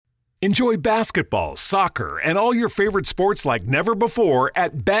Enjoy basketball, soccer, and all your favorite sports like never before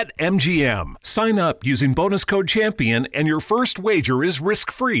at BetMGM. Sign up using bonus code CHAMPION and your first wager is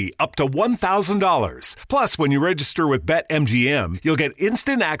risk-free up to $1,000. Plus, when you register with BetMGM, you'll get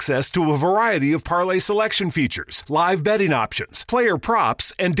instant access to a variety of parlay selection features, live betting options, player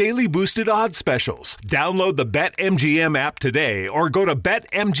props, and daily boosted odds specials. Download the BetMGM app today or go to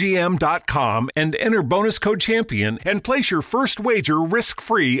BetMGM.com and enter bonus code CHAMPION and place your first wager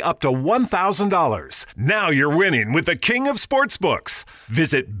risk-free up to $1,000. Now you're winning with the king of sportsbooks.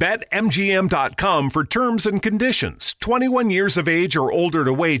 Visit BetMGM.com for terms and conditions. 21 years of age or older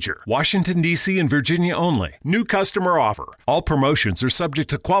to wager. Washington, D.C. and Virginia only. New customer offer. All promotions are subject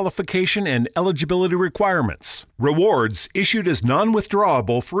to qualification and eligibility requirements. Rewards issued as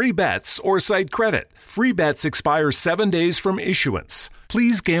non-withdrawable free bets or site credit. Free bets expire 7 days from issuance.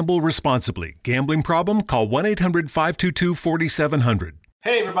 Please gamble responsibly. Gambling problem? Call 1-800-522-4700.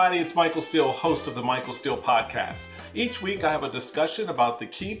 Hey everybody, it's Michael Steele, host of the Michael Steele Podcast. Each week I have a discussion about the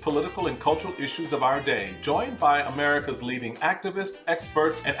key political and cultural issues of our day, joined by America's leading activists,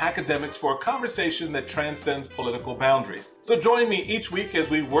 experts, and academics for a conversation that transcends political boundaries. So join me each week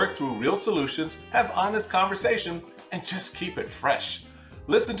as we work through real solutions, have honest conversation, and just keep it fresh.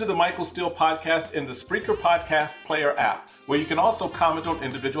 Listen to the Michael Steele Podcast in the Spreaker Podcast Player app, where you can also comment on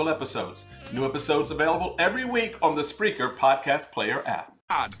individual episodes. New episodes available every week on the Spreaker Podcast Player app.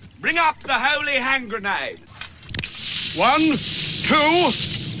 Bring up the holy hand grenade. 1, 2,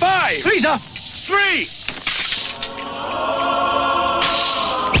 5. Freezer. 3.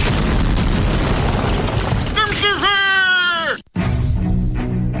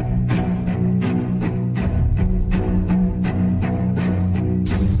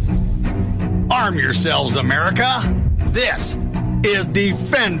 Arm yourselves, America. This is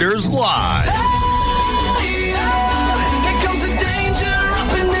Defenders Live. Hey, here comes the danger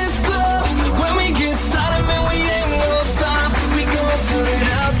up in this club. When we get started, man, we ain't gonna stop. We gonna turn it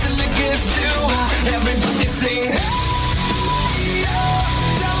out till it gets too hot. Everybody sing, hey,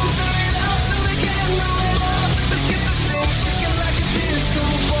 tell them turn it out till they can't no more. Let's get this thing shaking like a disco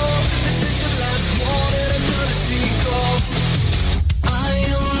ball. This is your last warning, another sequel. I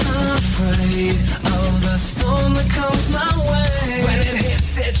am not afraid of the storm that comes my way. When it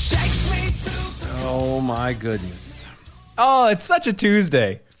hits, it shakes me too. Oh my goodness. Oh, it's such a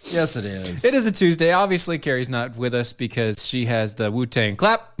Tuesday. Yes, it is. It is a Tuesday. Obviously, Carrie's not with us because she has the Wu-Tang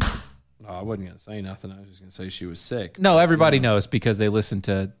clap. Oh, I wasn't going to say nothing. I was just going to say she was sick. No, everybody knows because they listen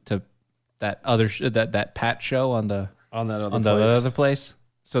to that other that Pat show on the other place.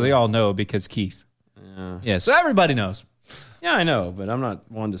 So they all know because Keith. Yeah, so everybody knows. Yeah, I know, but I'm not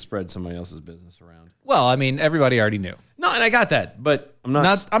one to spread somebody else's business around. Well, I mean, everybody already knew. No, and I got that, but I'm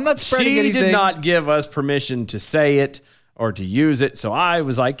not spreading she anything. She did not give us permission to say it or to use it, so I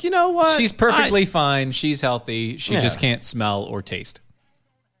was like, you know what? She's perfectly fine. She's healthy. She just can't smell or taste.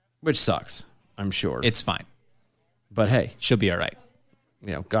 Which sucks, I'm sure. It's fine. But hey. She'll be all right.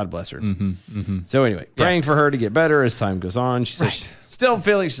 You know, God bless her. Mm-hmm, mm-hmm. So anyway, praying for her to get better as time goes on. She says she's still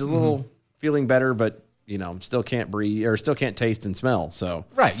feeling, she's a little feeling better, but you know, still can't breathe or still can't taste and smell. So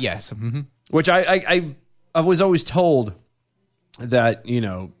right, yes. Mm-hmm. Which I was always told that, you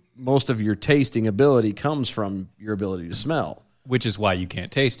know, most of your tasting ability comes from your ability to smell. Which is why you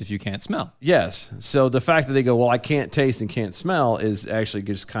can't taste if you can't smell. Yes. So the fact that they go, well, I can't taste and can't smell is actually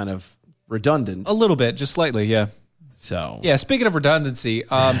just kind of redundant. A little bit, just slightly, yeah. So yeah, speaking of redundancy,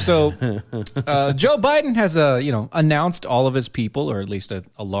 Joe Biden has announced all of his people, or at least a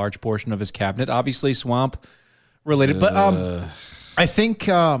large portion of his cabinet, obviously swamp related. But I think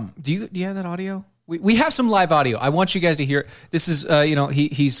do you have that audio? We have some live audio. I want you guys to hear it. This is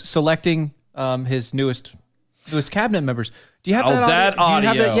he's selecting his newest cabinet members. Do you have that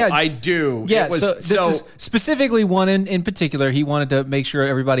audio? Do you have that? Yeah, I do. Yeah, so this is specifically one in particular. He wanted to make sure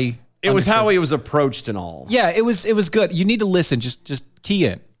everybody. It was how he was approached and all. Yeah, it was good. You need to listen. Just key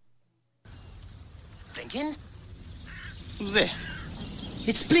in. Blinken? Who's there?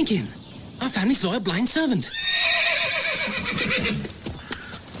 It's Blinken, our family's loyal blind servant.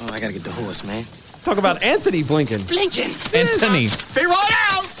 Oh, I gotta get the horse, man. Talk about Anthony Blinken. Blinken! Anthony. Be right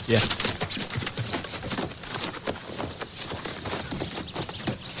out! Yeah.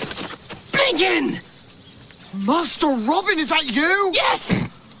 Blinken! Master Robin, is that you? Yes!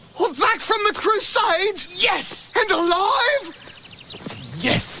 We're back from the Crusades? Yes! And alive?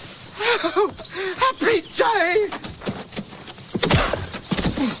 Yes! Oh, happy day!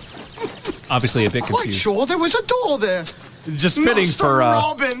 Obviously a bit confused. Quite sure there was a door there. Just fitting Master for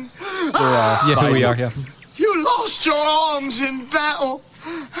Robin. Here we are. Yeah. You lost your arms in battle.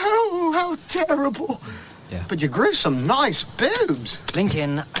 Oh, how terrible. Yeah. But you grew some nice boobs.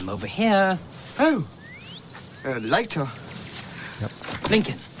 Blinken, I'm over here. Oh, later.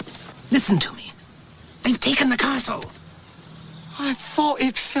 Blinken, listen to me. They've taken the castle. I thought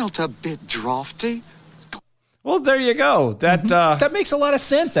it felt a bit drafty. Well, there you go. That makes a lot of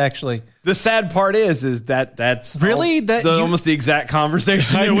sense, actually. The sad part is that's really almost the exact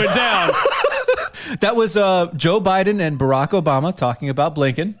conversation that went down. That was Joe Biden and Barack Obama talking about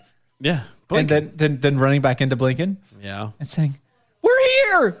Blinken. Yeah, Blinken. And then running back into Blinken. Yeah, and saying, "We're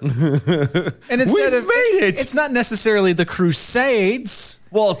here." And instead We've made it. It's not necessarily the Crusades.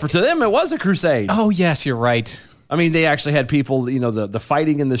 Well, to them, it was a crusade. Oh yes, you're right. I mean, they actually had people, the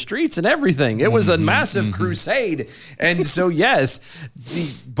fighting in the streets and everything. It was a massive crusade. And so, yes,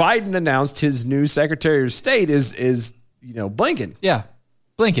 Biden announced his new Secretary of State is Blinken. Yeah,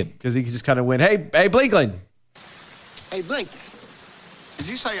 Blinken. Because he just kind of went, hey, Blinken. Hey, Blinken. Did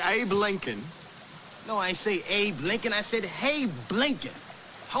you say Abe Lincoln? No, I say Abe Lincoln. I said, hey, Blinken.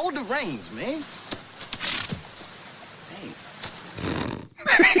 Hold the reins, man.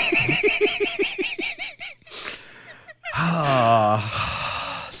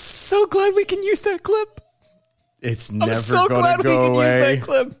 So glad we can use that clip. It's never going to go away. Use that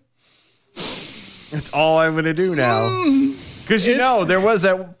clip. That's all I'm going to do now. Because there was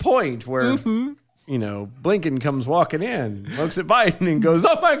that point where Blinken comes walking in, looks at Biden and goes,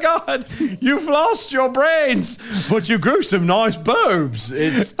 "Oh my God, you've lost your brains, but you grew some nice boobs."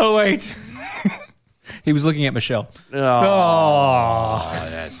 Oh wait. He was looking at Michelle. Oh,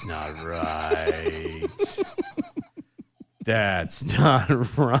 that's not right. That's not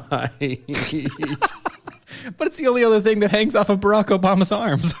right. But it's the only other thing that hangs off of Barack Obama's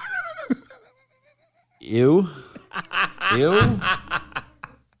arms. Ew.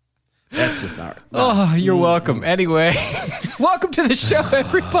 That's just not right. Oh, you're welcome. Anyway, welcome to the show,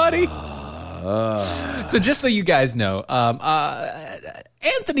 everybody. So just so you guys know,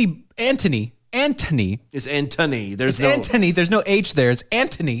 Anthony. It's Anthony. Anthony. There's no H there. It's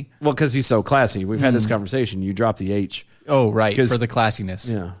Anthony. Well, because he's so classy. We've had this conversation. You drop the H. Oh, right. For the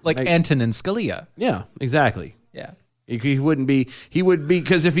classiness. Yeah. Like Antonin Scalia. Yeah, exactly. Yeah. He would be,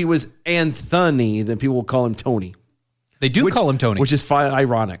 because if he was Anthony, then people will call him Tony. They do call him Tony. Which is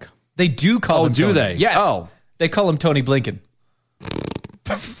ironic. They do call him Tony. Do they? Yes. Oh. They call him Tony Blinken.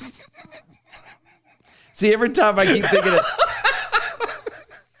 See, every time I keep thinking of...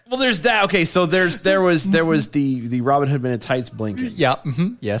 Well, there's that. Okay, so there was the Robin Hood Men in Tights Blinken. Yeah.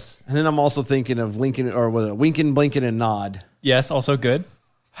 Mm-hmm. Yes. And then I'm also thinking of Lincoln Winkin, Blinken, and Nod. Yes, also good.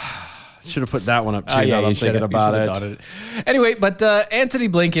 Should have put that one up too. Now I'm thinking about it. Anyway, but Anthony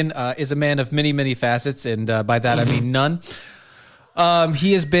Blinken is a man of many, many facets, and by that I mean none.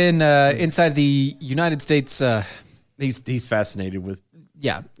 He has been inside the United States. He's fascinated with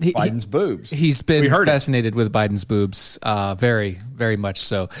Biden's boobs. He's been fascinated with Biden's boobs, very, very much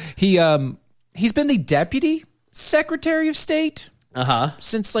so. He's been the Deputy Secretary of State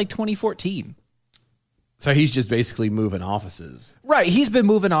since like 2014. So he's just basically moving offices. Right. He's been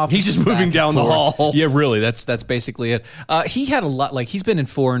moving offices. He's just moving down the hall. Yeah, really. That's basically it. He had a lot, he's been in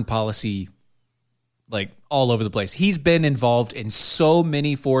foreign policy, all over the place. He's been involved in so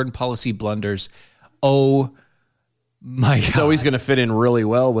many foreign policy blunders. Oh my God. So he's going to fit in really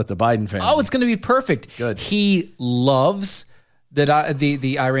well with the Biden family. Oh, it's going to be perfect. Good. He loves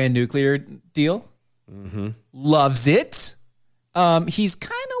the Iran nuclear deal. Mm-hmm. Loves it. He's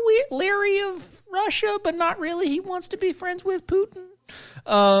kind of leery of Russia, but not really. He wants to be friends with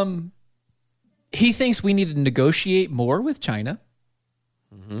Putin. He thinks we need to negotiate more with China.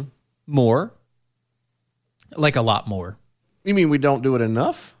 Mm-hmm. More. Like a lot more. You mean we don't do it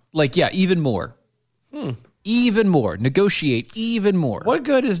enough? Even more. Even more. Negotiate even more. What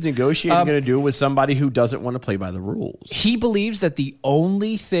good is negotiating going to do with somebody who doesn't want to play by the rules? He believes that the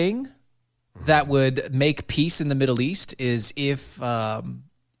only thing that would make peace in the Middle East is if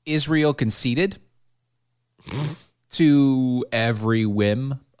Israel conceded to every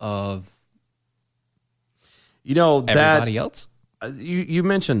whim of everybody else. You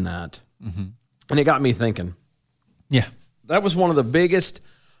mentioned that, Mm-hmm. and it got me thinking. Yeah. That was one of the biggest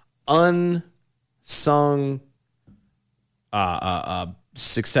unsung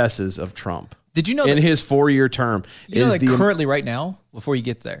successes of Trump. Did you know in his 4-year term? Currently right now, before you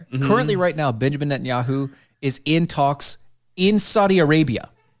get there, currently right now, Benjamin Netanyahu is in talks in Saudi Arabia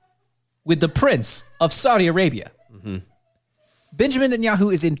with the Prince of Saudi Arabia. Mm-hmm. Benjamin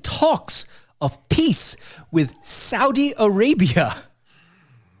Netanyahu is in talks of peace with Saudi Arabia.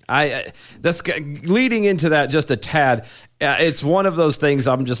 That's leading into that just a tad. It's one of those things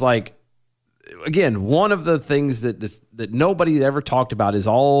I'm just like, again, one of the things that nobody ever talked about is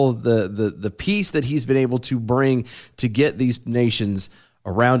all the peace that he's been able to bring to get these nations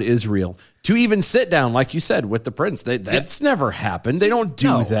around Israel to even sit down, like you said, with the prince. That's never happened. They don't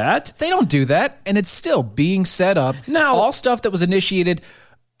do that. They don't do that. And it's still being set up. Now, all stuff that was initiated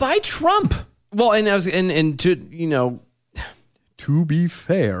by Trump. Well, and to be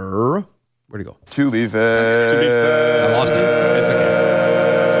fair, where'd he go? To be fair. I lost him. It's okay.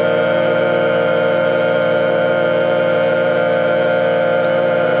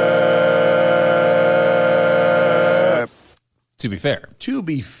 To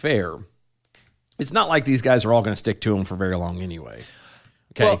be fair, it's not like these guys are all going to stick to him for very long anyway.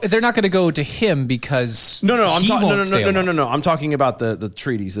 Okay. Well, they're not going to go to him because no. I'm talking about the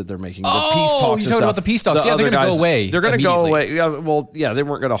treaties that they're making. The peace talks. You're talking about the peace talks. Yeah, they're going to go away. They're going to go away. Yeah, well, yeah, they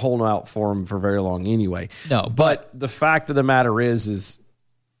weren't going to hold out for him for very long anyway. No, but the fact of the matter is,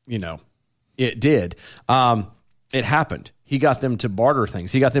 it did. It happened. He got them to barter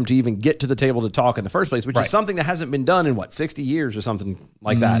things. He got them to even get to the table to talk in the first place, which is something that hasn't been done in 60 years or something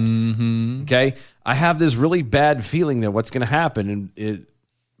like that. Mm-hmm. Okay. I have this really bad feeling that what's going to happen, and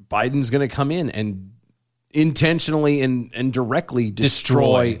Biden's going to come in and intentionally and directly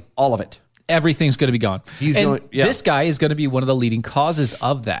destroy all of it. Everything's going to be gone. This guy is going to be one of the leading causes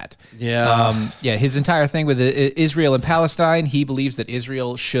of that. Yeah. His entire thing with Israel and Palestine, he believes that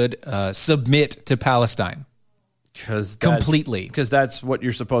Israel should submit to Palestine. Completely. Because that's what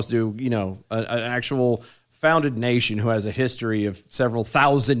you're supposed to do. An actual founded nation who has a history of several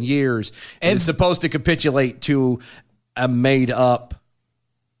thousand years and is supposed to capitulate to a made up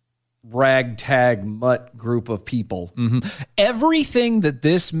ragtag mutt group of people. Mm-hmm. Everything that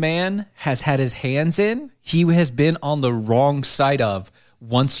this man has had his hands in, he has been on the wrong side of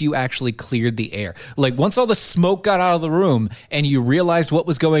once you actually cleared the air. Like once all the smoke got out of the room and you realized what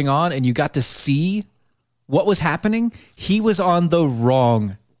was going on and you got to see what was happening, he was on the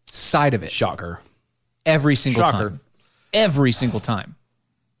wrong side of it. Shocker. Every single time. Every single time.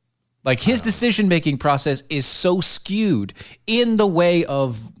 Like his decision-making process is so skewed in the way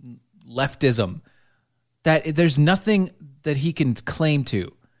of leftism that there's nothing that he can claim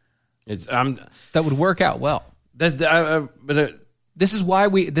to that would work out well. This is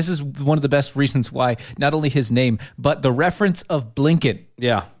one of the best reasons why not only his name, but the reference of Blinken.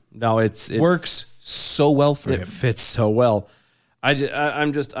 Yeah. No, it works so well for him. It fits so well.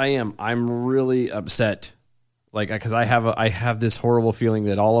 I'm really upset. Because I have this horrible feeling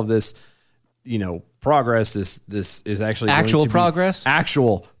that all of this, progress, this is actually actual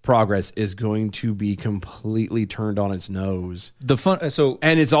progress is going to be completely turned on its nose.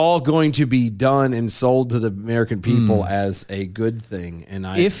 And it's all going to be done and sold to the American people as a good thing. And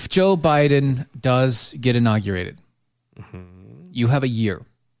if Joe Biden does get inaugurated, you have a year.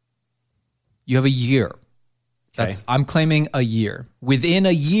 I'm claiming a year. Within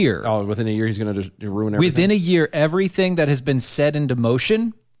a year. Oh, within a year, he's going to ruin everything. Within a year, everything that has been set into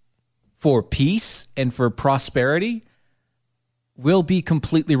motion for peace and for prosperity will be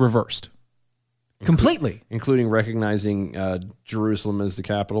completely reversed. Completely. Including recognizing Jerusalem as the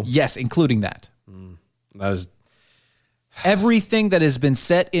capital? Yes, including that. Everything that has been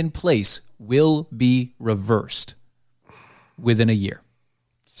set in place will be reversed within a year.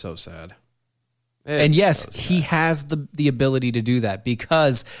 So sad. And yes, he has the ability to do that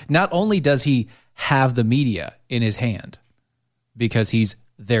because not only does he have the media in his hand because he's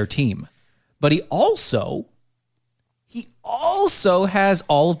their team, but he also has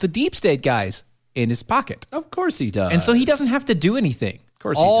all of the deep state guys in his pocket. Of course he does. And so he doesn't have to do anything. Of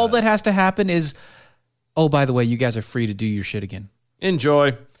course all that has to happen is, oh, by the way, you guys are free to do your shit again.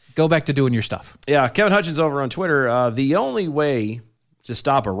 Enjoy. Go back to doing your stuff. Yeah, Kevin Hutchins over on Twitter, the only way to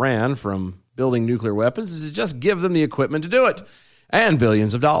stop Iran from building nuclear weapons is to just give them the equipment to do it and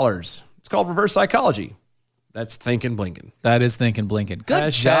billions of dollars. It's called reverse psychology. That's Thinking Blinken. That is Thinking Blinken.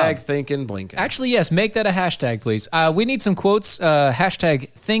 Good job. Thinking Blinken. Actually, yes, make that a hashtag, please. We need some quotes. Hashtag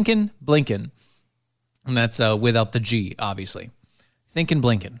Thinking Blinken. And that's without the G, obviously. Thinking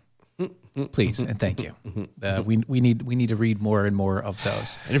Blinken. Please and thank you. We need to read more and more of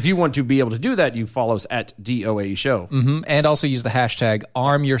those. And if you want to be able to do that, you follow us at DOA Show. Mm-hmm. And also use the hashtag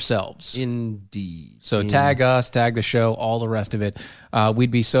arm yourselves. Indeed. So tag us, tag the show, all the rest of it.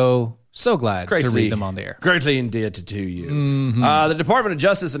 We'd be so glad to read them on the air. Greatly indebted to you. Mm-hmm. The Department of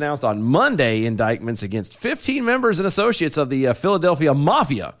Justice announced on Monday indictments against 15 members and associates of the Philadelphia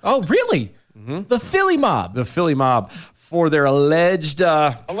Mafia. Oh, really? Mm-hmm. The Philly Mob. The Philly Mob for their alleged...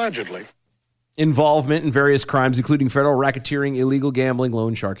 Allegedly. involvement in various crimes, including federal racketeering, illegal gambling,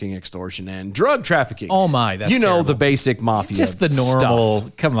 loan sharking, extortion, and drug trafficking. Oh my, that's terrible. The basic mafia Just the normal,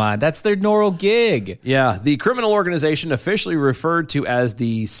 stuff. Come on, that's their normal gig. Yeah, the criminal organization officially referred to as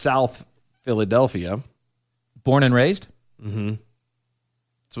the South Philadelphia. Born and raised? Mm-hmm.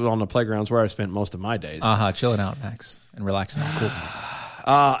 So on the playgrounds where I spent most of my days. Chilling out, Max, and relaxing. Cool.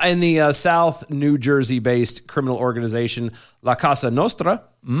 And the South New Jersey-based criminal organization La Casa Nostra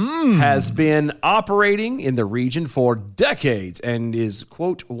has been operating in the region for decades and is,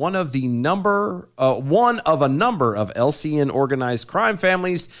 quote, one of a number of LCN organized crime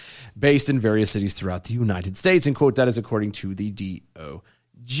families based in various cities throughout the United States. And, quote, that is according to the DOJ.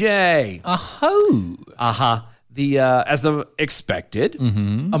 As the expected,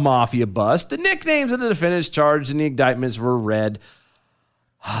 a mafia bust. The nicknames of the defendants charged in the indictments were read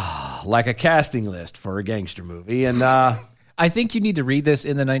like a casting list for a gangster movie. And I think you need to read this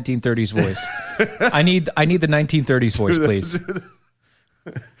in the 1930s voice. I need the 1930s voice, please.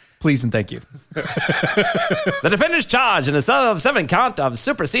 Please and thank you. The defendants charged in a 7-count of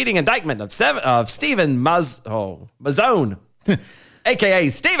superseding indictment of Stephen Mazzone, a.k.a.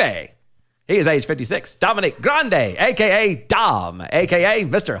 Stevie. He is age 56. Dominic Grande, a.k.a. Dom, a.k.a.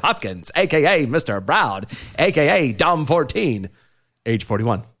 Mr. Hopkins, a.k.a. Mr. Brown, a.k.a. Dom 14, age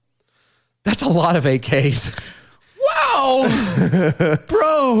 41. That's a lot of AKs. Wow.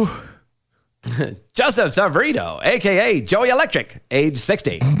 Bro. Joseph Savrito, a.k.a. Joey Electric, age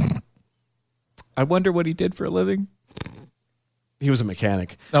 60. I wonder what he did for a living. He was a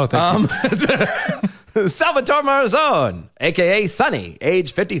mechanic. Oh, thank you. Salvatore Marzone, a.k.a. Sonny,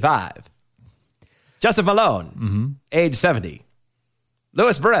 age 55. Joseph Malone, age 70.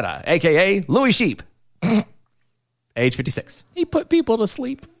 Louis Beretta, a.k.a. Louis Sheep, age 56. He put people to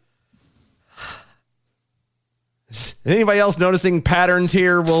sleep. Is anybody else noticing patterns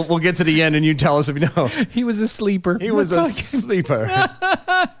here? We'll get to the end and you tell us if you know. He was a sleeper. He was a sleeper.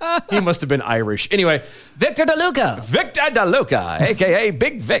 He must have been Irish. Anyway. Victor DeLuca, a.k.a.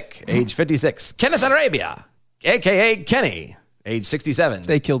 Big Vic, age 56. Kenneth Arabia, a.k.a. Kenny, age 67.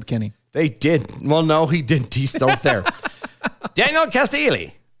 They killed Kenny. They did. Well, no, he didn't. He's still there. Daniel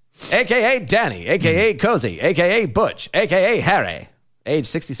Castilli, a.k.a. Danny, a.k.a. Cozy, a.k.a. Butch, a.k.a. Harry, age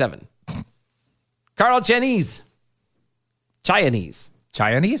 67. Carl Chinese.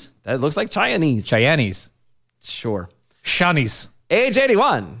 That looks like Chinese. Sure. Shanies. Age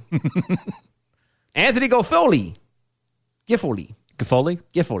 81. Anthony Giffoli,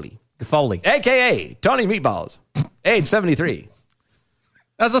 a.k.a. Tony Meatballs, age 73.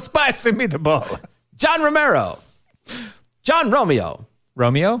 That's a spicy meatball. John Romero. John Romeo.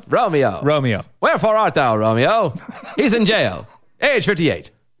 Romeo. Wherefore art thou, Romeo? He's in jail. Age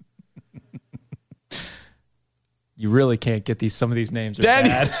 58. You really can't get some of these names. Danny,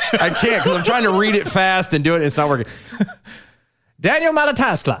 I can't because I'm trying to read it fast and do it. And it's not working. Daniel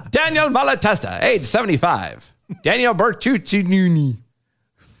Malatesta, age 75. Daniel Bertuccinuni.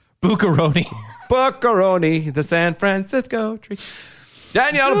 Buccaroni, the San Francisco tree.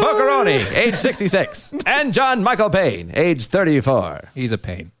 Daniel Buccaroni, age 66. And John Michael Payne, age 34. He's a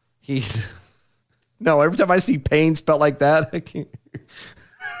pain. No, every time I see Payne spelled like that,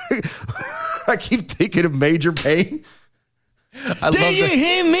 I keep thinking of Major Payne. Do you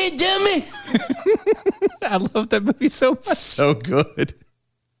hear me, dummy? I love that movie so much. So good.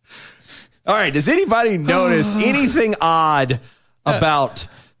 All right, does anybody notice anything odd about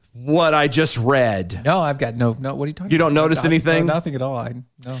what I just read? No, I've got no. What are you talking about? You don't notice anything? No, nothing at all.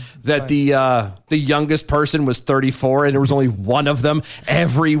 That the youngest person was 34 and there was only one of them.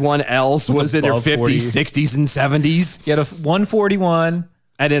 Everyone else was in their 50s, 40. 60s, and 70s. You had a 141.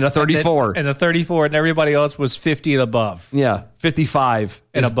 And then a 34. And a 34, and everybody else was 50 and above. Yeah, 55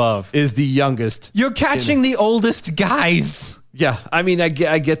 and above is the youngest. You're catching the oldest guys. Yeah, I mean, I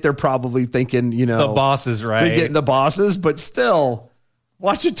get they're probably thinking, the bosses, right? They're getting the bosses, but still,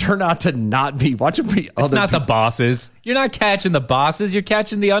 watch it turn out to not be. Watch it be. It's not the bosses. You're not catching the bosses. You're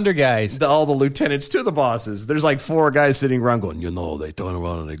catching the under guys. All the lieutenants to the bosses. There's like 4 guys sitting around going, they turn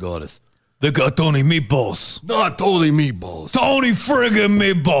around and they got us. They got Tony Meatballs. Not Tony Meatballs. Tony friggin'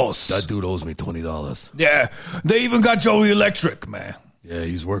 Meatballs. That dude owes me $20. Yeah, they even got Joey Electric, man. Yeah,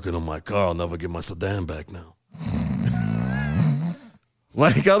 he's working on my car. I'll never get my sedan back now.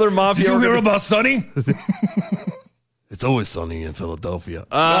 Like other mafia. Did you hear about Sonny? It's always sunny in Philadelphia.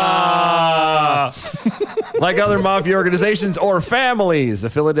 Like other mafia organizations or families,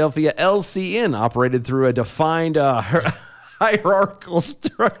 the Philadelphia LCN operated through a defined hierarchical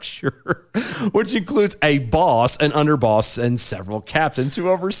structure, which includes a boss, an underboss, and several captains who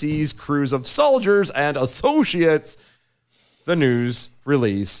oversees crews of soldiers and associates. The news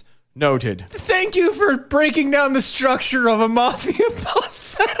release Noted. Thank you for breaking down the structure of a mafia boss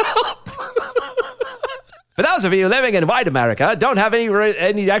setup. For those of you living in white America, don't have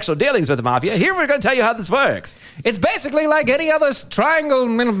any actual dealings with the mafia, here we're going to tell you how this works. It's basically like any other triangle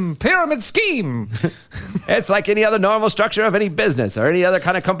pyramid scheme. It's like any other normal structure of any business or any other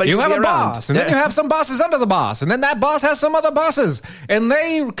kind of company. You have be a around. boss, and then you have some bosses under the boss, and then that boss has some other bosses, and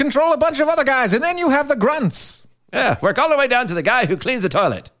they control a bunch of other guys, and then you have the grunts. Yeah, work all the way down to the guy who cleans the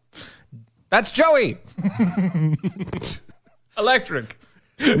toilet. That's Joey. Electric.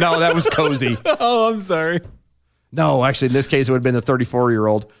 No, that was Cozy. Oh, I'm sorry. No, actually, in this case, it would have been the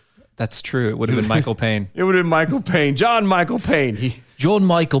 34-year-old. That's true. It would have been Michael Payne. It would have been Michael Payne. John Michael Payne. John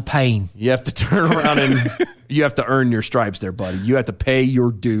Michael Payne. You have to turn around and you have to earn your stripes there, buddy. You have to pay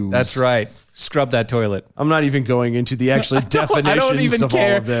your dues. That's right. Scrub that toilet. I'm not even going into the actual definitions of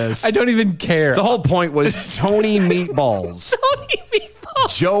all of this. I don't even care. The whole point was Tony Meatballs. Tony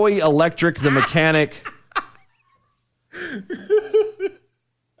Meatballs. Joey Electric, the mechanic.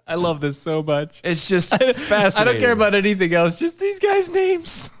 I love this so much. It's just fascinating. I don't care about anything else. Just these guys'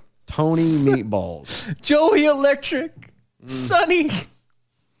 names. Tony Meatballs. Joey Electric. Sonny.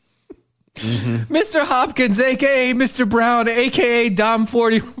 Mr. Hopkins, a.k.a. Mr. Brown, a.k.a. Dom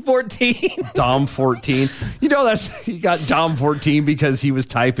 14. Dom 14. You know, he got Dom 14 because he was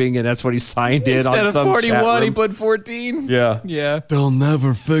typing and that's what he signed in Instead on of some 41, chat room. he put 14. Yeah. Yeah. They'll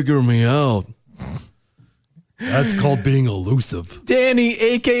never figure me out. That's called being elusive. Danny,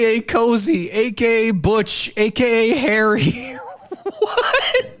 a.k.a. Cozy, a.k.a. Butch, a.k.a. Harry.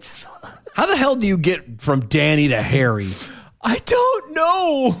 What? How the hell do you get from Danny to Harry? I don't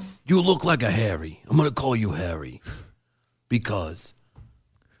know. You look like a Harry. I'm going to call you Harry. Because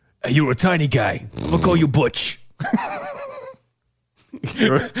you're a tiny guy. I'm going to call you Butch.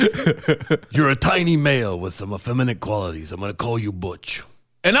 You're a tiny male with some effeminate qualities. I'm going to call you Butch.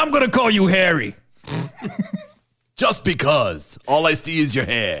 And I'm going to call you Harry. Just because. All I see is your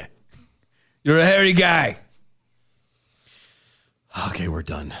hair. You're a hairy guy. Okay, we're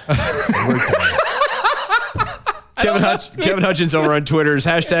done. We're done. Kevin Hutchins over on Twitter is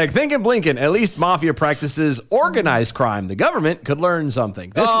hashtag Thinking Blinken. At least mafia practices organized crime. The government could learn something.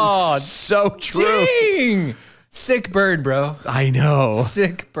 This is so true. Dang. Sick bird, bro. I know.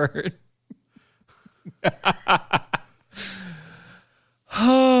 Sick bird.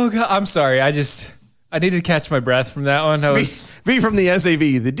 Oh, God. I'm sorry. I needed to catch my breath from that one. B from the SAV.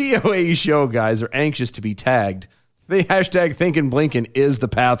 The DOA show guys are anxious to be tagged. The hashtag Thinking Blinken is the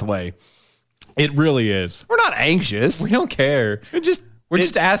pathway. It really is. We're not anxious. We don't care. We're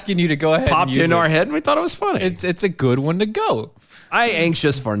just asking you to go ahead. Popped and use in our head and we thought it was funny. It's a good one to go. I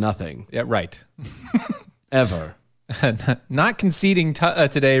anxious for nothing. Yeah, right. Ever. Not conceding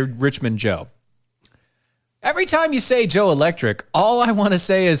today, Richmond Joe. Every time you say Joe Electric, all I want to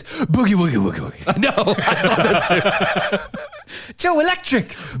say is boogie woogie woogie woogie. No, I thought that too. Joe Electric.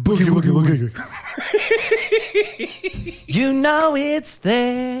 Boogie woogie woogie. You know it's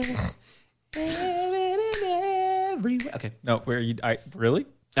there. Okay. No, where you? Really?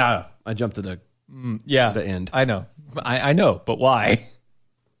 I jumped to the end. I know. I know, but why?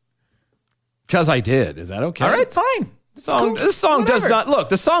 Because I did. Is that okay? All right, fine. The song does not look.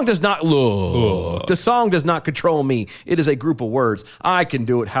 The song does not look. The song does not control me. It is a group of words. I can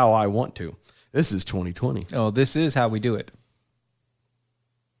do it how I want to. This is 2020. Oh, this is how we do it.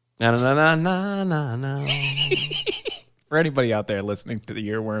 Na na na na na na. For anybody out there listening to the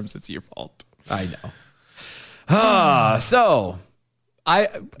earworms, it's your fault. I know.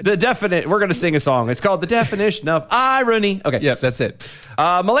 We're going to sing a song. It's called The Definition of Irony. Okay. Yep, that's it.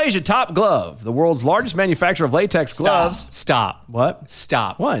 Malaysia Top Glove, the world's largest manufacturer of latex gloves. Stop. What?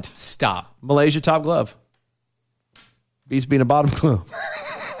 Stop. What? Stop. Malaysia Top Glove. Beats being a bottom glove.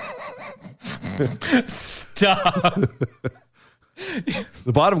 Stop.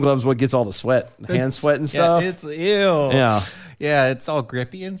 The bottom glove is what gets all the sweat, hand sweat and stuff. Yeah, it's ew. Yeah. Yeah, it's all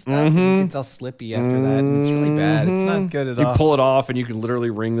grippy and stuff. And it gets all slippy after that, and it's really bad. It's not good at all. You pull it off, and you can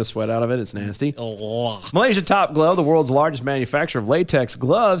literally wring the sweat out of it. It's nasty. Oh. Malaysia Top Glove, the world's largest manufacturer of latex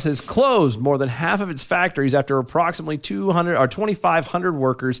gloves, has closed more than half of its factories after approximately 2,500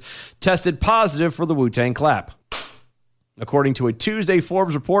 workers tested positive for the Wu-Tang clap. According to a Tuesday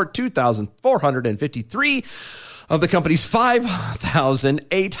Forbes report, 2,453 of the company's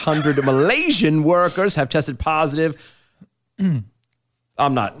 5,800 Malaysian workers have tested positive.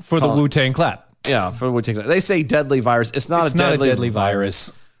 I'm not for the Wu-Tang clap. Yeah, for the Wu-Tang clap. They say deadly virus. It's not a deadly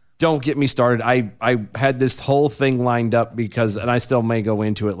virus. Don't get me started. I had this whole thing lined up and I still may go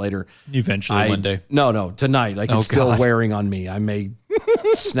into it later. Eventually, one day. No, tonight. Like it's still wearing on me. I may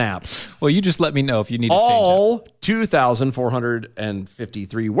Snap. Well, you just let me know if you need to change All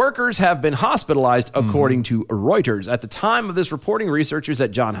 2,453 workers have been hospitalized, according to Reuters. At the time of this reporting, researchers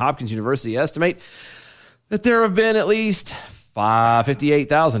at Johns Hopkins University estimate that there have been at least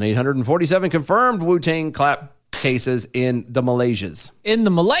 58,847 confirmed Wu-Tang clap cases in the Malaysias. In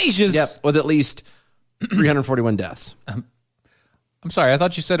the Malaysias? Yep, with at least 341 deaths. I'm sorry, I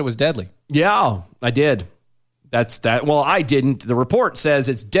thought you said it was deadly. Yeah, I did. That's that. Well, I didn't. The report says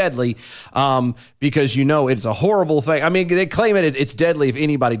it's deadly because, it's a horrible thing. I mean, they claim it's deadly if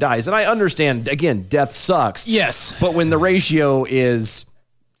anybody dies. And I understand, again, death sucks. Yes. But when the ratio is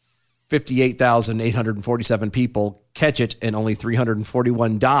 58,847 people catch it and only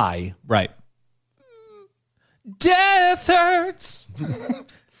 341 die. Right. Death hurts.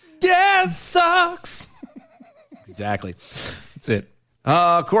 Death sucks. Exactly. That's it.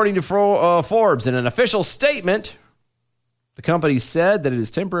 According to Forbes, in an official statement, the company said that it has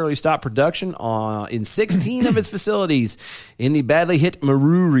temporarily stopped production in 16 of its facilities in the badly hit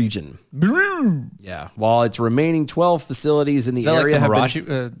Meru region. Meru. Yeah, while its remaining 12 facilities in the area like the have Marashi,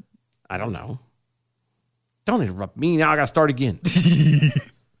 been... I don't know. Don't interrupt me. Now I got to start again.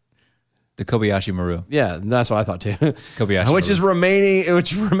 The Kobayashi Maru. Yeah, that's what I thought too. Kobayashi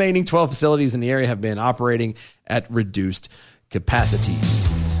Which remaining 12 facilities in the area have been operating at reduced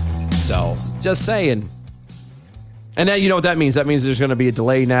capacities. So, just saying. And now you know what that means. That means there's going to be a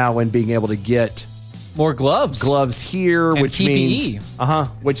delay now in being able to get more gloves. Gloves here, and which PPE. means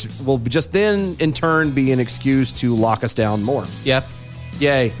which will just then in turn be an excuse to lock us down more. Yep.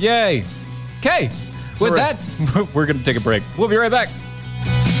 Yay. Yay. Okay. With that, we're going to take a break. We'll be right back.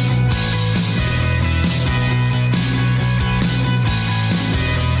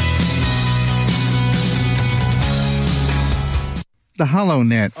 The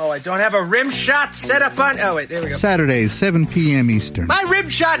HoloNet. Oh, I don't have a rim shot set up on... Oh, wait, there we go. Saturdays, 7 p.m. Eastern. My rim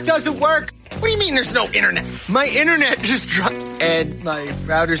shot doesn't work. What do you mean there's no internet? My internet just dropped. And my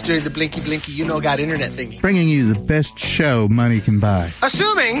router's doing the blinky, got internet thingy. Bringing you the best show money can buy.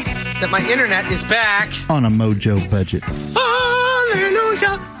 Assuming that my internet is back. On a Mojo budget.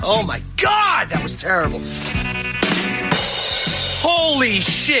 Hallelujah. Oh, my God, that was terrible. Holy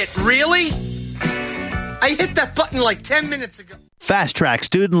shit, really? I hit that button like 10 minutes ago. Fast Track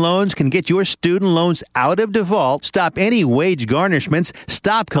Student Loans can get your student loans out of default, stop any wage garnishments,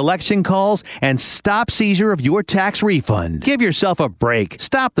 stop collection calls, and stop seizure of your tax refund. Give yourself a break.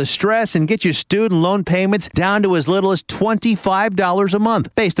 Stop the stress and get your student loan payments down to as little as $25 a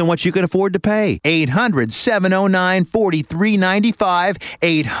month based on what you can afford to pay. 800-709-4395.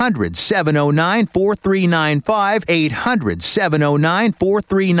 800-709-4395.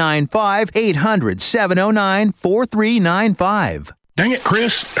 800-709-4395. 800-709-4395. Dang it,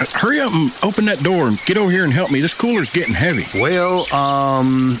 Chris. Hurry up and open that door and get over here and help me. This cooler's getting heavy. Well,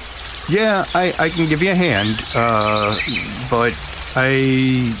 yeah, I can give you a hand, but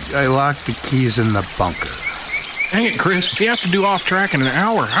I locked the keys in the bunker. Dang it, Chris. We have to do off-track in an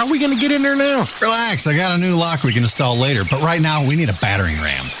hour. How are we going to get in there now? Relax. I got a new lock we can install later, but right now we need a battering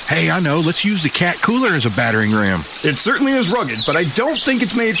ram. Hey, I know. Let's use the cat cooler as a battering ram. It certainly is rugged, but I don't think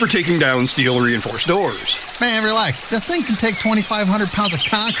it's made for taking down steel reinforced doors. Man, relax. The thing can take 2,500 pounds of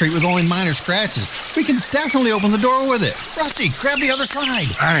concrete with only minor scratches. We can definitely open the door with it. Rusty, grab the other side.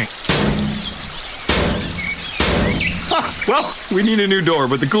 All right. Well, we need a new door,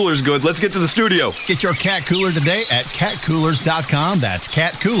 but the cooler's good. Let's get to the studio. Get your cat cooler today at catcoolers.com. That's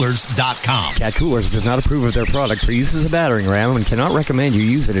catcoolers.com. Cat Coolers does not approve of their product for use as a battering ram and cannot recommend you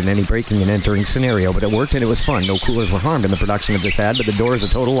use it in any breaking and entering scenario, but it worked and it was fun. No coolers were harmed in the production of this ad, but the door is a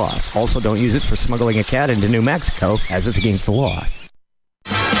total loss. Also, don't use it for smuggling a cat into New Mexico, as it's against the law.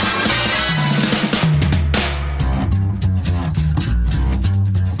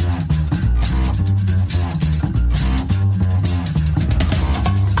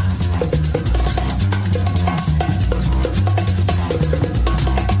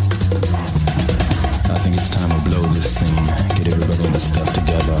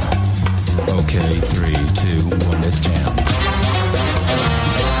 Okay, 3, 2, 1, let's jam.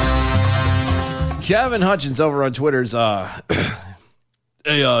 Kevin Hutchins over on Twitter's hey,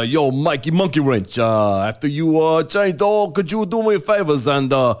 yo, Mikey Monkey Wrench, after you changed all, could you do me favors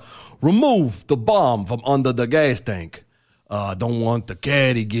and remove the bomb from under the gas tank? Don't want the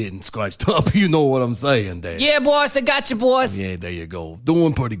caddy getting scratched up. You know what I'm saying there. Yeah, boss, I got you, boss. Yeah, there you go.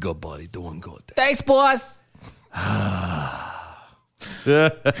 Doing pretty good, buddy. Doing good. Thanks, boss.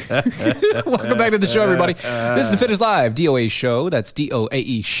 Welcome back to the show, everybody. This is Defenders Live, DOA Show. That's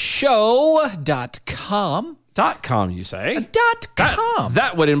DOAE Show.com. .com, you say? .com.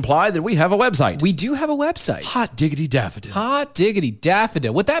 That would imply that we have a website. We do have a website. Hot Diggity Daffodil. Hot Diggity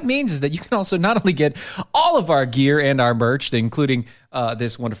Daffodil. What that means is that you can also not only get all of our gear and our merch, including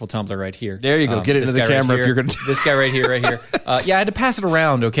this wonderful tumbler right here. There you go. Get it into the camera if you're going to. This guy right here. Yeah, I had to pass it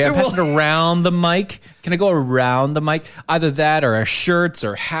around, okay? I passed it around the mic. Can I go around the mic? Either that or our shirts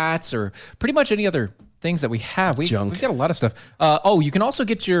or hats or pretty much any other things that we have. We've got a lot of stuff. You can also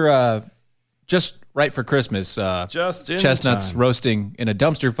get your Just Right for Christmas chestnuts roasting in a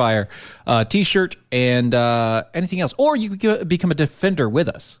dumpster fire t-shirt and anything else. Or you could become a defender with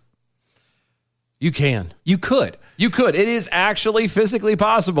us. You can. You could. It is actually physically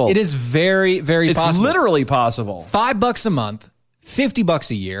possible. It is very, very possible. It's literally possible. $5 a month,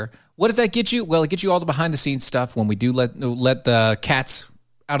 $50 a year. What does that get you? Well, it gets you all the behind the scenes stuff when we do let the cats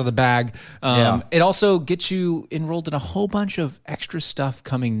out of the bag. It also gets you enrolled in a whole bunch of extra stuff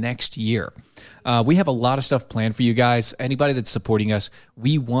coming next year. We have a lot of stuff planned for you guys. Anybody that's supporting us,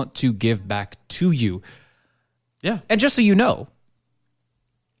 we want to give back to you. Yeah. And just so you know,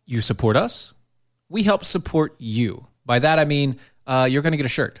 you support us, we help support you. By that, I mean, you're going to get a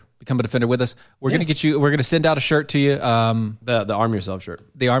shirt. Become a defender with us. We're going to get you. We're going to send out a shirt to you. The Arm Yourself shirt.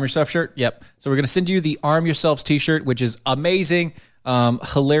 The Arm Yourself shirt. Yep. So we're going to send you the Arm Yourselves t-shirt, which is amazing,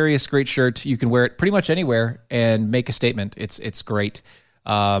 hilarious, great shirt. You can wear it pretty much anywhere and make a statement. It's great.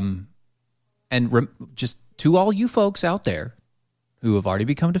 Just to all you folks out there who have already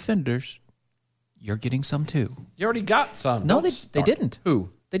become defenders, you're getting some too. You already got some. No, they didn't. Who?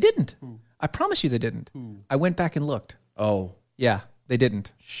 They didn't. I promise you they didn't. I went back and looked. Oh. Yeah, they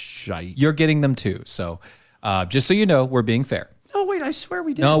didn't. Shite. You're getting them too. So just so you know, we're being fair. Oh, wait, I swear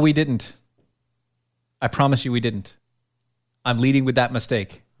we didn't. No, we didn't. I promise you we didn't. I'm leading with that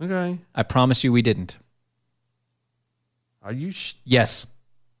mistake. Okay. I promise you we didn't. Are you? Yes.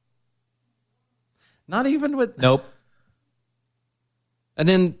 Not even with. Nope. And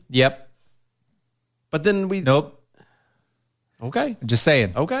then. Yep. But then we. Nope. Okay. Just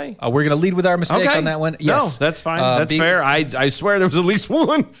saying. Okay. We're going to lead with our mistake on that one. Yes. No, that's fine. That's fair. I swear there was at least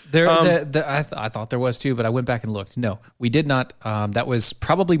one. I thought there was too, but I went back and looked. No, we did not. That was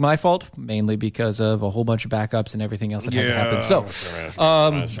probably my fault, mainly because of a whole bunch of backups and everything else that had to happen. So, it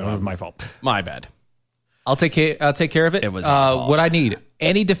was my fault. My bad. I'll take care of it. It was our fault. What I need.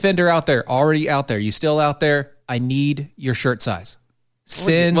 Any defender out there, already out there, you still out there, I need your shirt size.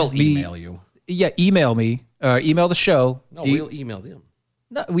 We'll email you. Yeah, email me. Email the show. No, we'll email them.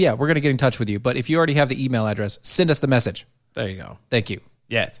 No, yeah, we're going to get in touch with you. But if you already have the email address, send us the message. There you go. Thank you.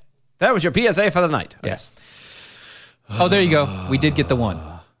 Yes. That was your PSA for the night. Okay. Yes. Oh, there you go. We did get the one.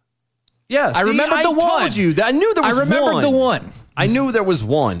 Yes. I remembered the one. I told you. I knew there was one. I remembered the one. I knew there was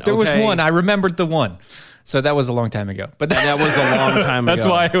one. There was one. I remembered the one. So that was a long time ago. But that was a long time ago.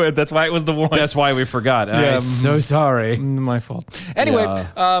 That's why it was the one. That's why we forgot. Yeah, I'm so sorry. My fault. Anyway,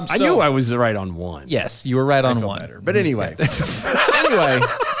 I knew I was right on one. Yes, you were right on one. Better. But anyway.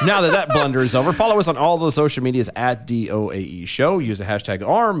 Now that blunder is over, follow us on all the social medias at DOAE Show. Use the hashtag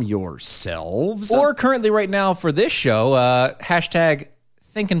Arm Yourselves. Or currently right now for this show, hashtag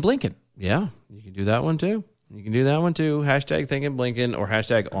Thinkin' Blinkin'. Yeah, you can do that one too. Hashtag Thinkin' Blinkin' or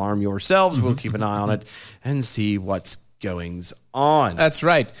hashtag Arm Yourselves. We'll keep an eye on it and see what's goings on. That's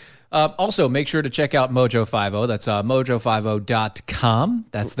right. Also, make sure to check out Mojo50. That's mojo50.com.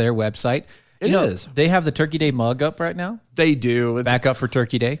 That's their website. It is. They have the Turkey Day mug up right now. They do. It's back up for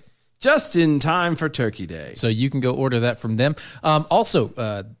Turkey Day. Just in time for Turkey Day. So you can go order that from them. Also,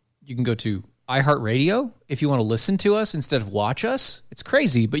 you can go to iHeartRadio if you want to listen to us instead of watch us. It's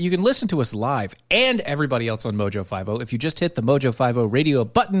crazy, but you can listen to us live and everybody else on Mojo50 if you just hit the Mojo50 radio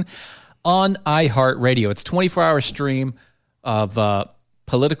button on iHeartRadio. It's a 24-hour stream of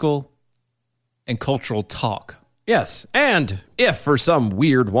political and cultural talk. Yes, and if for some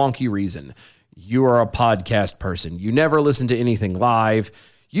weird, wonky reason you are a podcast person, you never listen to anything live,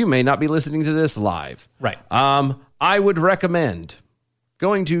 you may not be listening to this live. Right. I would recommend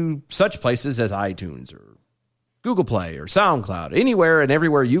going to such places as iTunes or Google Play or SoundCloud, anywhere and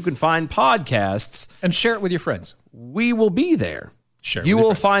everywhere you can find podcasts. And share it with your friends. We will be there. Sure. You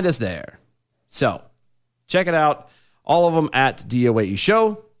will find us there. So check it out. All of them at DOAE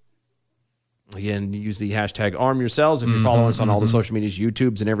Show. Again, use the hashtag Arm Yourselves if you're following us on all the social medias,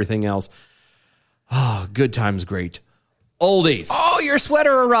 YouTubes and everything else. Oh, good times, great. Oldies. Oh, your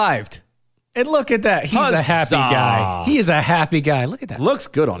sweater arrived. And look at that. He's a happy guy. He is a happy guy. Look at that. Looks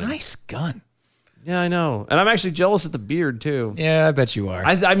good on him. Nice gun. Yeah, I know. And I'm actually jealous of the beard, too. Yeah, I bet you are.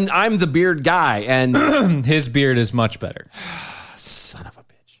 I'm the beard guy, and his beard is much better. Son of a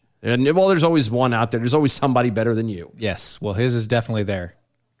bitch. And, well, there's always one out there. There's always somebody better than you. Yes. Well, his is definitely there.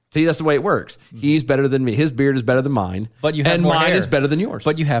 See, that's the way it works. He's better than me. His beard is better than mine. But you have and more mine hair. is better than yours.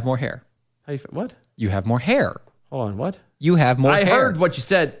 But you have more hair. How what? You have more hair. Hold on, what? You have more hair. I heard what you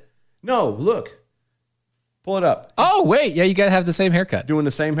said. No, look. Pull it up. Oh, wait. Yeah, you guys have the same haircut. Doing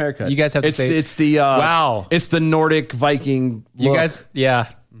the same haircut. You guys have the same. It's the wow. It's the Nordic Viking look. You guys, yeah.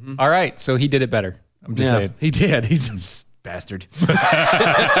 All right. So he did it better. I'm just saying. He did. He's a bastard.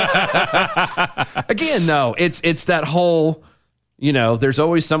 Again, no, it's that whole, there's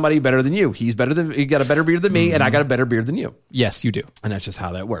always somebody better than you. He got a better beard than me, and I got a better beard than you. Yes, you do. And that's just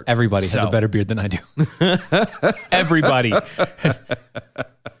how that works. Everybody has a better beard than I do. Everybody.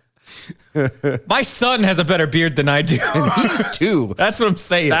 My son has a better beard than I do. And he's 2. That's what I'm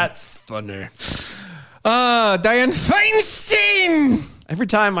saying. That's funny. Dianne Feinstein. Every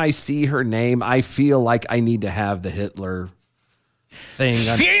time I see her name, I feel like I need to have the Hitler thing.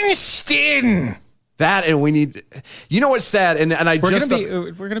 Feinstein. That, and we need. You know what's sad? And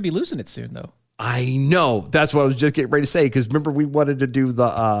we're gonna be losing it soon, though. I know. That's what I was just getting ready to say. Because remember, we wanted to do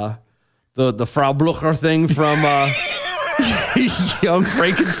the Frau Blucher thing from Young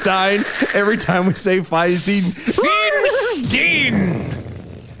Frankenstein. Every time we say Feinstein.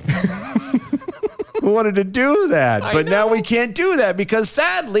 We wanted to do that, but now we can't do that because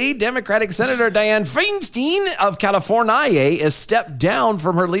sadly, Democratic Senator Dianne Feinstein of California has stepped down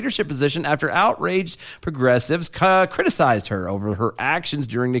from her leadership position after outraged progressives criticized her over her actions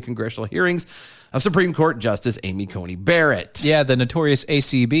during the congressional hearings of Supreme Court Justice Amy Coney Barrett. Yeah, the notorious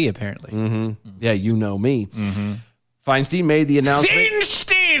ACB, apparently. Mm-hmm. Yeah, you know me. Mm-hmm. Feinstein made the announcement.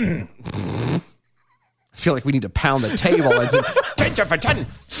 Feinstein! I feel like we need to pound the table.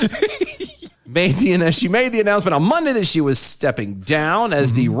 She made the announcement on Monday that she was stepping down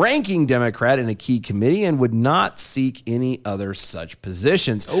as the ranking Democrat in a key committee and would not seek any other such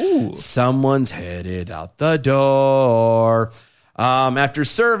positions. Ooh. Someone's headed out the door. After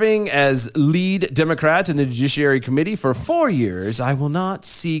serving as lead Democrat in the Judiciary Committee for 4 years, I will not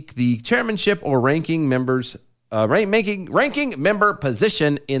seek the chairmanship or ranking member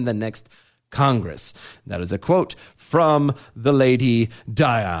position in the next Congress. That is a quote from the lady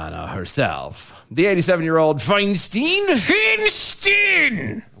Diana herself. The 87-year-old Feinstein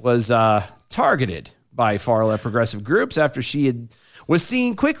was targeted by far-left progressive groups after she was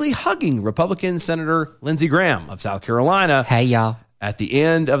seen quickly hugging Republican Senator Lindsey Graham of South Carolina. Hey, y'all. At the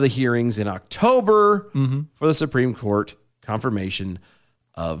end of the hearings in October for the Supreme Court confirmation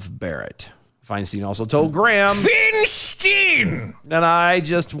of Barrett. Feinstein also told Graham, Feinstein! And I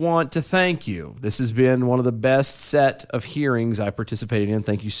just want to thank you. This has been one of the best set of hearings I participated in.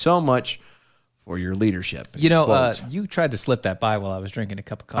 Thank you so much for your leadership. You tried to slip that by while I was drinking a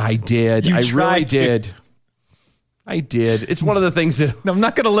cup of coffee. I did. I really did. I did. It's one of the things that... I'm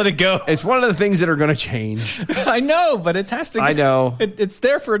not going to let it go. It's one of the things that are going to change. I know, but it has to... I know. It's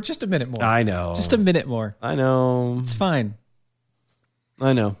there for just a minute more. I know. Just a minute more. I know. It's fine.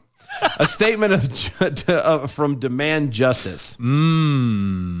 I know. A statement from Demand Justice.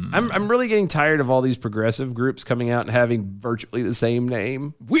 I'm really getting tired of all these progressive groups coming out and having virtually the same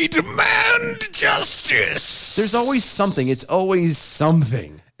name. We demand justice. There's always something. It's always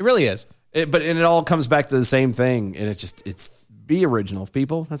something. It really is. But it all comes back to the same thing. And it's be original,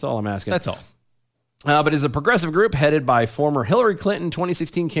 people. That's all I'm asking. That's all. But as a progressive group headed by former Hillary Clinton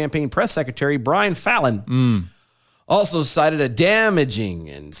 2016 campaign press secretary Brian Fallon, also cited a damaging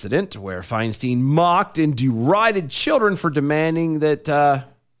incident where Feinstein mocked and derided children for demanding that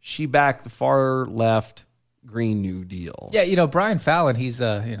she back the far left Green New Deal. Yeah, Brian Fallon, he's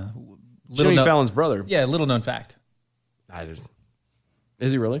Jimmy Fallon's brother. Yeah, little known fact.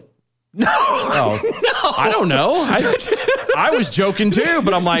 Is he really? No. Oh, no. I don't know. I was joking too,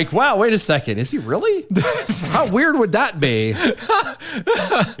 but I'm like, wow, wait a second. Is he really? How weird would that be?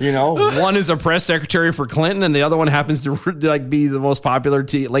 One is a press secretary for Clinton and the other one happens to be the most popular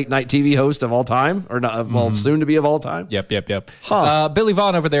late night TV host of all time, or not, soon to be of all time. Yep. Huh. Billy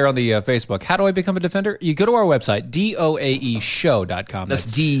Vaughn over there on the Facebook. How do I become a defender? You go to our website, doaeshow.com. That's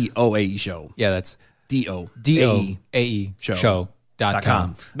DOAE show. Yeah, that's DOAE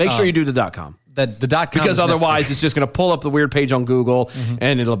show.com. Make sure you do the .com. The .com, because otherwise it's just going to pull up the weird page on Google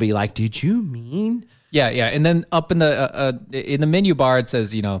and it'll be like, did you mean? Yeah, and then up in the menu bar it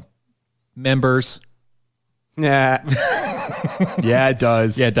says, members. Yeah. Yeah, it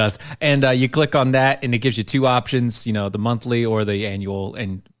does. Yeah, it does. And you click on that and it gives you two options, the monthly or the annual,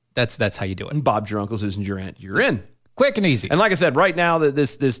 and that's how you do it. And Bob's your uncle, Susan Durant. You're in. Quick and easy. And like I said, right now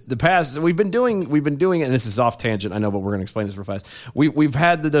the past we've been doing it, and this is off tangent, I know, but we're going to explain this real fast. We've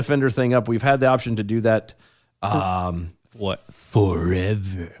had the Defender thing up. We've had the option to do that what?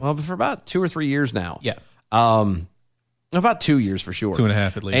 Forever. Well, for about 2 or 3 years now. Yeah. About 2 years for sure.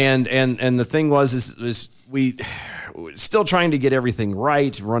 2.5 at least. And the thing is we still trying to get everything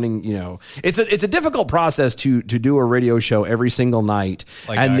right, running, it's a difficult process to do a radio show every single night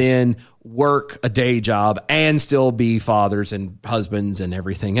then work a day job and still be fathers and husbands and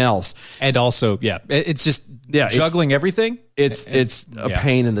everything else. And also, it's just juggling everything. It's a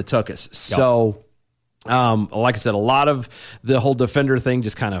pain in the tuchus. Yep. So, like I said, a lot of the whole Defender thing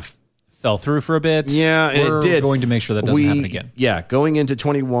just kind of fell through for a bit. Yeah, We're it did. Going to make sure that doesn't happen again. Yeah, going into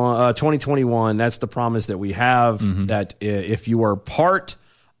 2021, that's the promise that we have, that if you are part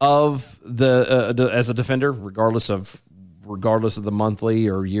of as a Defender, regardless of the monthly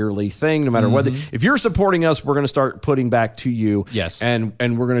or yearly thing, no matter whether, if you're supporting us, we're going to start putting back to you. Yes. And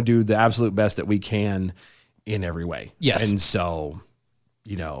we're going to do the absolute best that we can in every way. Yes. And so,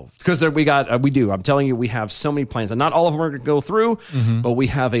 because I'm telling you, we have so many plans, and not all of them are going to go through, but we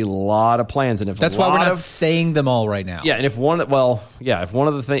have a lot of plans. And if that's why we're not saying them all right now. Yeah. And if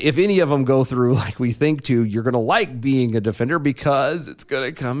if any of them go through like we think to, you're going to like being a Defender because it's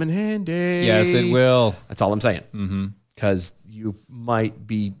going to come in handy. Yes, it will. That's all I'm saying. Because you might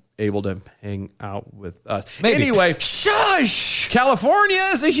be able to hang out with us. Maybe. Anyway, shush! California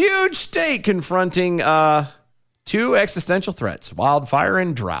is a huge state confronting two existential threats: wildfire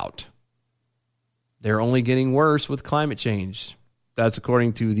and drought. They're only getting worse with climate change. That's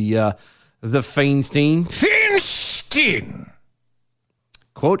according to the Feinstein.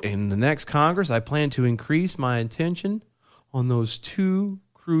 Quote, in the next Congress, I plan to increase my attention on those two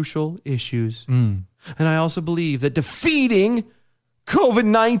crucial issues. And I also believe that defeating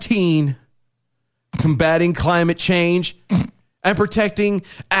COVID-19, combating climate change, and protecting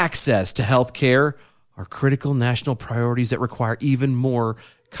access to health care are critical national priorities that require even more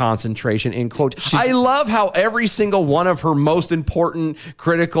concentration, end quote. I love how every single one of her most important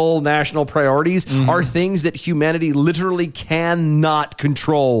critical national priorities are things that humanity literally cannot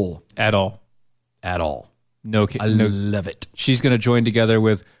control. At all. No, I love it. She's going to join together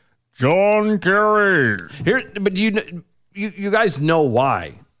with John Kerry. But you guys know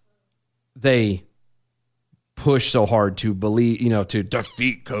why they push so hard to believe, to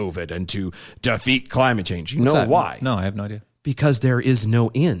defeat COVID and to defeat climate change. You know why? No, I have no idea. Because there is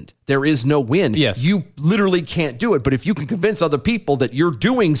no end. There is no win. Yes. You literally can't do it. But if you can convince other people that you're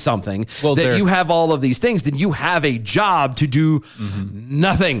doing something, that you have all of these things, then you have a job to do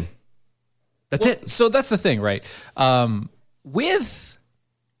nothing. That's it. So that's the thing, right? With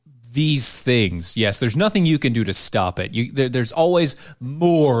these things, yes, there's nothing you can do to stop it. There's always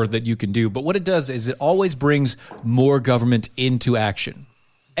more that you can do. But what it does is it always brings more government into action.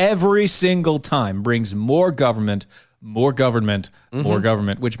 Every single time brings more government,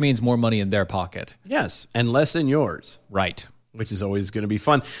 which means more money in their pocket. Yes, and less in yours. Right. Which is always going to be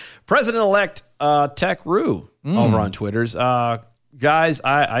fun. President-elect Tech Rue over on Twitter's. Guys,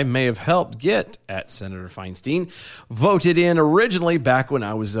 I may have helped get at Senator Feinstein voted in originally back when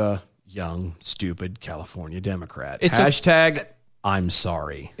I was a young, stupid California Democrat. Hashtag, I'm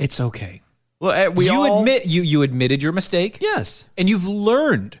sorry. It's okay. Well, you admitted your mistake. Yes. And you've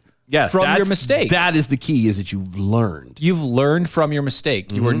learned from your mistake. That is the key, is that you've learned. You've learned from your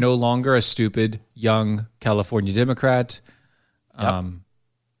mistake. You are no longer a stupid, young California Democrat.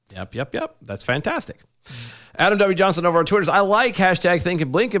 Yep. That's fantastic. Adam W. Johnson over on Twitter. I like hashtag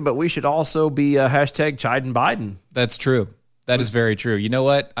Thinking Blinken, but we should also be hashtag Chiding Biden. That's true. That is very true. You know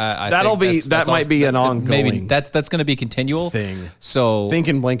what? That might be an ongoing. Maybe that's going to be continual thing. So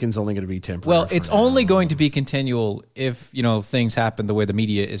Thinking Blinken's only going to be temporary. Well, it's only going to be continual if things happen the way the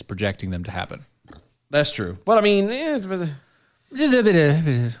media is projecting them to happen. That's true. But I mean, I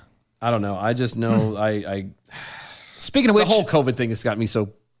don't know. I just know I. Speaking of which, the whole COVID thing has got me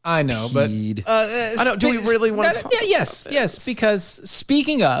so. I know, but I don't. Do we really want to? Yes. Because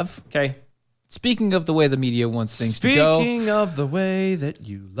speaking of the way the media wants things to go. Speaking of the way that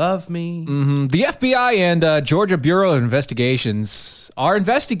you love me, the FBI and Georgia Bureau of Investigations are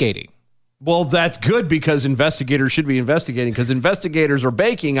investigating. Well, that's good because investigators should be investigating. Because investigators are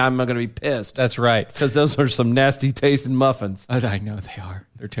baking, I'm going to be pissed. That's right. Because those are some nasty tasting muffins. I know they are.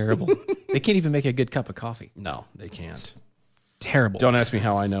 They're terrible. They can't even make a good cup of coffee. No, they can't. Terrible. Don't ask me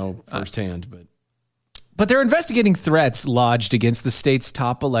how I know firsthand, but they're investigating threats lodged against the state's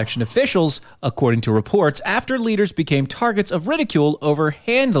top election officials, according to reports, after leaders became targets of ridicule over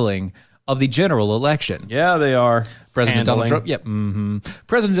handling of the general election. Yeah, they are. President Donald Trump.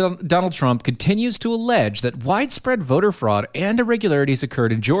 President Donald Trump continues to allege that widespread voter fraud and irregularities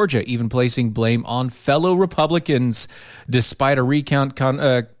occurred in Georgia, even placing blame on fellow Republicans, despite a recount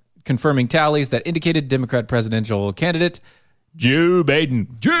confirming tallies that indicated Democrat presidential candidate Joe Biden.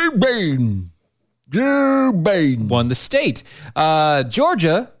 Joe Biden won the state.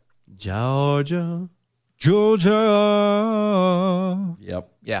 Georgia.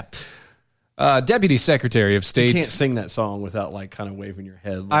 Yep. Yeah. Deputy Secretary of State. You can't sing that song without like kind of waving your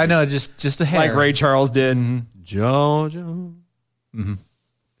head. I know, just a hair. Like Ray Charles did. Georgia.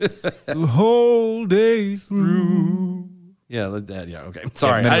 The whole day through. Yeah, okay.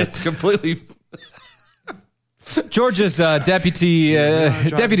 Sorry, I completely. Georgia's deputy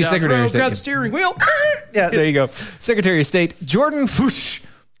Secretary of State. Grab the steering wheel. Yeah, there you go. Secretary of State Jordan Fuchs.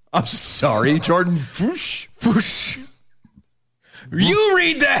 I'm sorry, Jordan Fuchs. Fuchs. You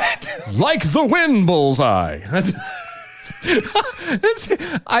read that like the wind, bullseye. It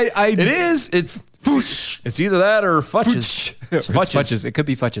is. It's Fuchs. It's either that or Futches. It's Futches. It could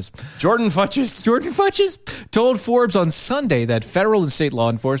be Futches. Jordan Futches. Jordan Futches told Forbes on Sunday that federal and state law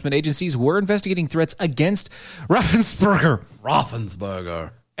enforcement agencies were investigating threats against Raffensperger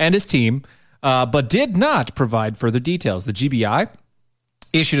and his team, but did not provide further details. The GBI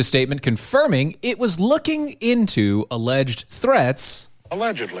issued a statement confirming it was looking into alleged threats.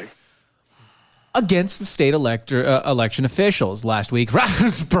 Allegedly. Against the state election officials. Last week,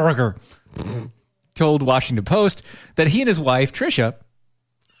 Raffensperger told Washington Post that he and his wife, Trisha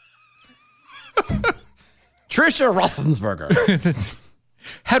Raffensperger,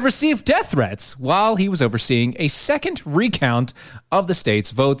 had received death threats while he was overseeing a second recount of the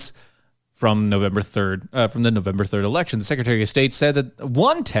state's votes from the November 3rd election. The Secretary of State said that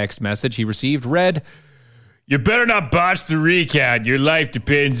one text message he received read, "You better not botch the recount. Your life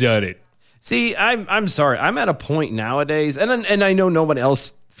depends on it." See, I'm sorry. I'm at a point nowadays, and I know no one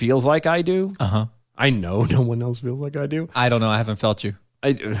else feels like I do. I know no one else feels like I do. I don't know. I haven't felt you.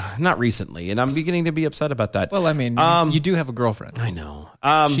 Not recently, and I'm beginning to be upset about that. Well, I mean, you do have a girlfriend. I know.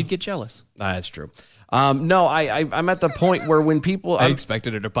 She'd get jealous. That's true. No, I'm at the point where when people... I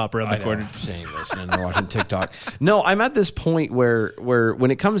expected her to pop around the corner. She ain't listening. They're watching TikTok. No, I'm at this point where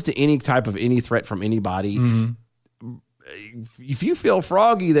when it comes to any type of any threat from anybody... Mm-hmm. If you feel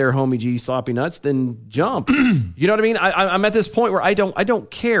froggy there, homie G, sloppy nuts, then jump. You know what I mean? I'm at this point where I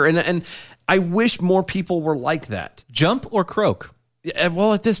don't care, and I wish more people were like that. Jump or croak?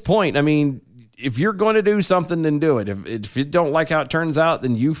 Well, at this point, I mean, if you're going to do something, then do it. If you don't like how it turns out,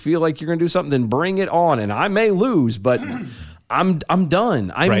 then you feel like you're going to do something, then bring it on. And I may lose, but I'm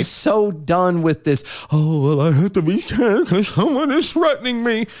done. I'm so done with this. Oh, well, I have to be scared because someone is threatening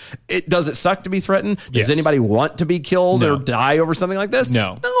me. Does it suck to be threatened? Does anybody want to be killed or die over something like this?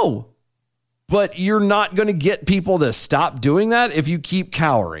 No. But you're not going to get people to stop doing that if you keep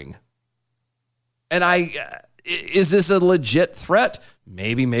cowering. And is this a legit threat?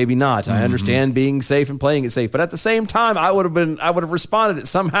 Maybe, maybe not. I understand being safe and playing it safe, but at the same time, I would have responded it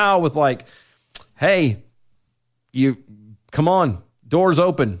somehow with like, "Hey, you come on, doors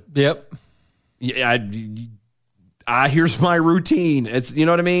open." Yep. Yeah. Here's my routine. It's, you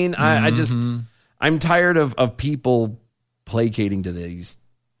know what I mean? I'm tired of people placating to these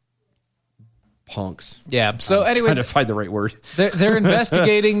punks. Yeah. So anyway, trying to find the right word. They're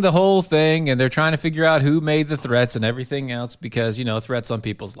investigating the whole thing, and they're trying to figure out who made the threats and everything else because, you know, threats on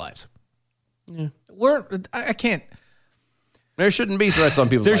people's lives. Yeah. I can't. There shouldn't be threats on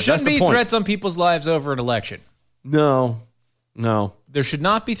people's lives. There shouldn't be threats on people's lives over an election. No. There should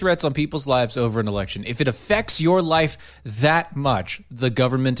not be threats on people's lives over an election. If it affects your life that much, the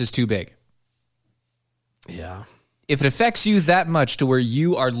government is too big. Yeah. If it affects you that much to where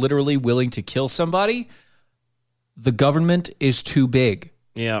you are literally willing to kill somebody, the government is too big.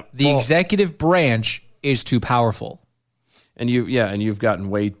 Yeah. The executive branch is too powerful. And you've gotten you've gotten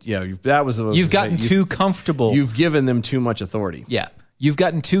too comfortable. You've given them too much authority. Yeah. You've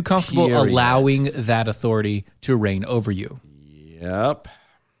gotten too comfortable allowing that authority to reign over you. Yep.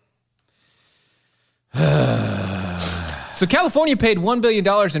 So California paid $1 billion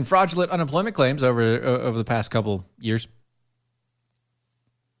in fraudulent unemployment claims over the past couple years.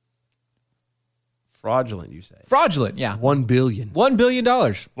 Fraudulent, you say? Fraudulent, yeah. $1 billion. $1 billion.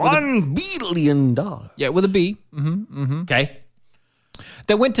 $1 billion. Yeah, with a B. Okay.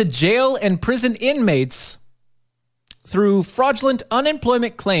 That went to jail and prison inmates through fraudulent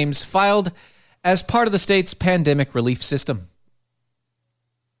unemployment claims filed as part of the state's pandemic relief system.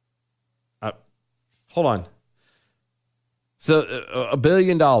 Hold on. So $1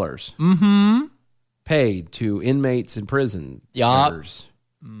 billion paid to inmates in prison. Yeah.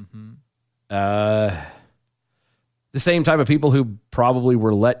 The same type of people who probably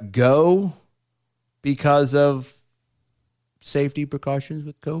were let go because of safety precautions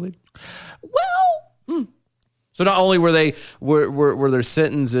with COVID. Well, so not only were they were their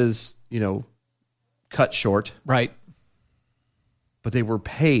sentences, cut short, right, but they were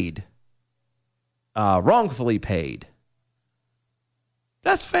paid wrongfully paid.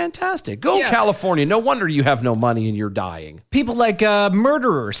 That's fantastic. Go California. No wonder you have no money and you're dying. People like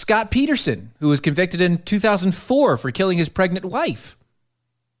murderer Scott Peterson, who was convicted in 2004 for killing his pregnant wife.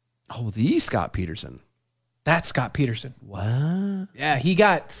 Oh, the Scott Peterson. That's Scott Peterson. What? Yeah, he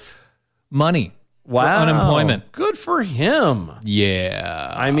got money for unemployment. Good for him.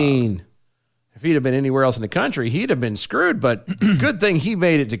 Yeah. I mean, if he'd have been anywhere else in the country, he'd have been screwed, but good thing he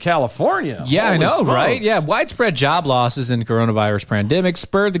made it to California. Yeah, Holy I know, smokes. right? Yeah, widespread job losses in the coronavirus pandemic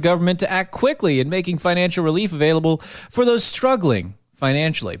spurred the government to act quickly in making financial relief available for those struggling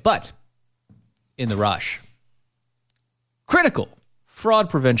financially. But in the rush, critical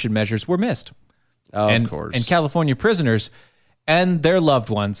fraud prevention measures were missed. Of course. And California prisoners and their loved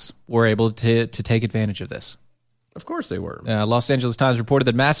ones were able to take advantage of this. Of course they were. Los Angeles Times reported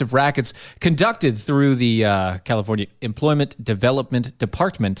that massive rackets conducted through the California Employment Development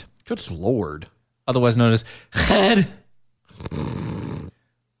Department. Good Lord. Otherwise known as HED.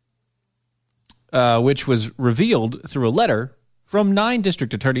 Which was revealed through a letter from 9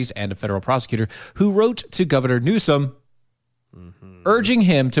 district attorneys and a federal prosecutor who wrote to Governor Newsom urging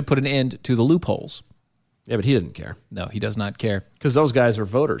him to put an end to the loopholes. Yeah, but he didn't care. No, he does not care. Because those guys are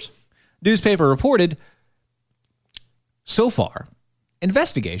voters. Newspaper reported, so far,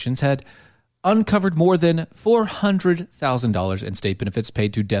 investigations had uncovered more than $400,000 in state benefits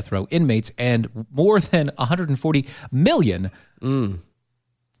paid to death row inmates and more than $140 million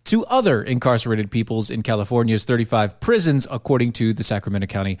to other incarcerated peoples in California's 35 prisons, according to the Sacramento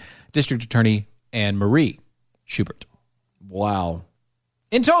County District Attorney Anne Marie Schubert. Wow.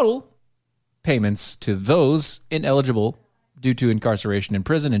 In total, payments to those ineligible due to incarceration in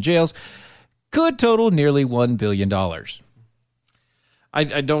prison and jails could total nearly $1 billion. I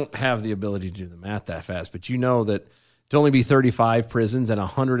don't have the ability to do the math that fast, but you know that to only be 35 prisons and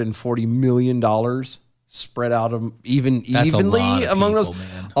 $140 million spread out evenly among those,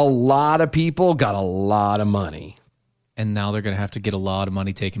 man. A lot of people got a lot of money. And now they're going to have to get a lot of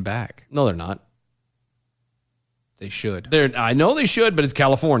money taken back. No, they're not. They should. I know they should, but it's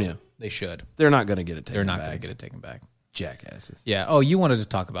California. They should. They're not going to get it taken back. They're not going to get it taken back. Jackasses. Yeah. Oh, you wanted to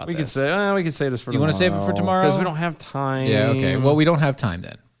talk about we this. We could say this for tomorrow. You want to save it for tomorrow? Because we don't have time. Yeah, okay. Well, we don't have time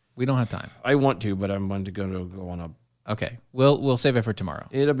then. We don't have time. I want to, but I'm going to go on a... Okay. We'll save it for tomorrow.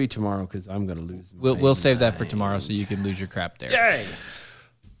 It'll be tomorrow because I'm going to lose We'll save that for tomorrow so you can lose your crap there. Yay!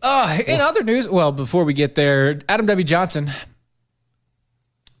 In other news, well, before we get there, Adam W. Johnson,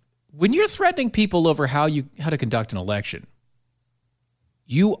 when you're threatening people over how to conduct an election,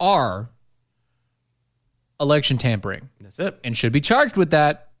 you are election tampering. That's it. And should be charged with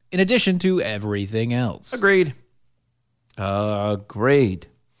that in addition to everything else. Agreed. Great.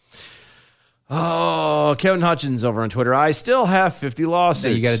 Oh, Kevin Hutchins over on Twitter. I still have 50 lawsuits.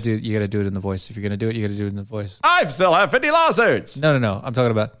 No, you got to do it in the voice. If you're going to do it, you got to do it in the voice. I still have 50 lawsuits. No. I'm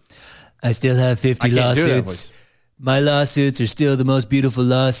talking about I still have 50 lawsuits. My lawsuits are still the most beautiful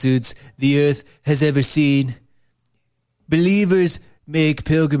lawsuits the earth has ever seen. Believers make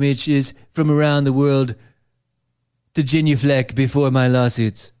pilgrimages from around the world to genuflect before my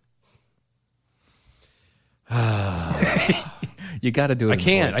lawsuits. You got to do it.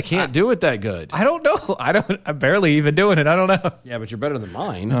 I can't do it that good. I don't know. I'm barely even doing it. I don't know. Yeah, but you're better than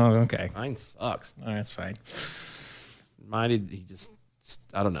mine. Oh, okay. Mine sucks. Oh, that's fine. Mine, he just,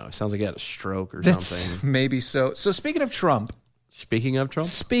 I don't know. It sounds like he had a stroke or something. Maybe so. So speaking of Trump. Speaking of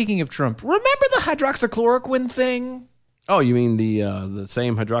Trump, remember the hydroxychloroquine thing? Oh, you mean the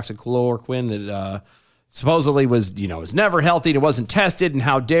same hydroxychloroquine that supposedly was never healthy and it wasn't tested, and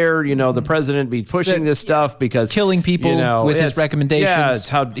how dare, the president be pushing this stuff because killing people with his recommendations. Yeah, it's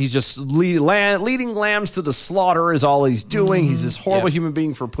how he's just leading lambs to the slaughter is all he's doing. He's this horrible human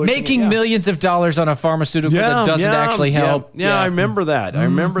being for pushing making millions of dollars on a pharmaceutical that doesn't actually help. Yeah, I remember that. I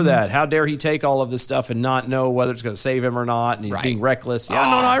remember that. How dare he take all of this stuff and not know whether it's going to save him or not, and he's being reckless. Yeah,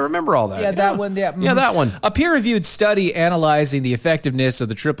 no, I remember all that. Yeah, that one. Yeah, yeah, that one. A peer-reviewed study analyzing the effectiveness of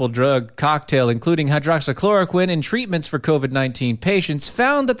the triple drug cocktail, including hydroxychloroquine in treatments for COVID-19 patients,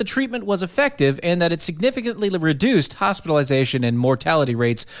 found that the treatment was effective and that it significantly reduced hospitalization and mortality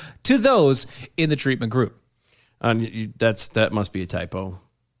rates to those in the treatment group. That must be a typo.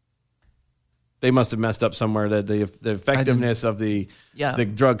 They must have messed up somewhere. That the effectiveness of the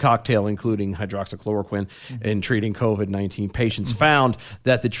drug cocktail, including hydroxychloroquine, in treating COVID-19 patients, found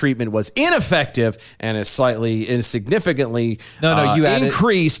that the treatment was ineffective and is significantly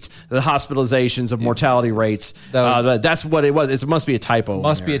increased the hospitalizations of mortality rates. That's what it was. It must be a typo.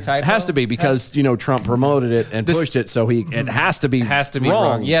 Must be a typo. It has to be because Trump promoted it and pushed it, so it has to be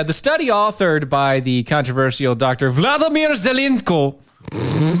wrong. Yeah, the study authored by the controversial Dr. Vladimir Zelenko.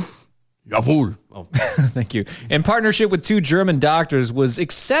 Jawohl. Oh. Thank you. In partnership with 2 German doctors, was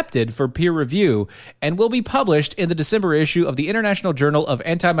accepted for peer review and will be published in the December issue of the International Journal of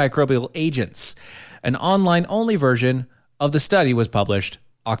Antimicrobial Agents. An online-only version of the study was published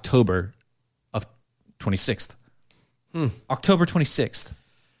October of 26th. October 26th.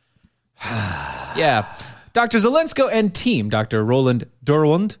 Yeah. Dr. Zelensko and team, Dr. Roland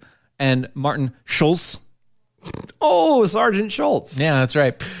Durwand and Martin Schulz. Oh, Sergeant Schultz. Yeah, that's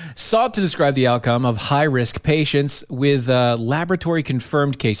right. Sought to describe the outcome of high-risk patients with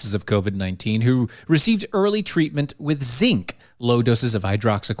laboratory-confirmed cases of COVID-19 who received early treatment with zinc, low doses of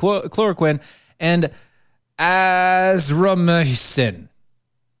hydroxychloroquine, and azithromycin.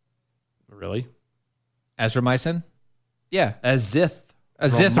 Really? Azithromycin? Yeah.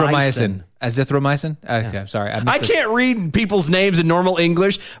 Azithromycin. Azithromycin? Okay, sorry. I can't read people's names in normal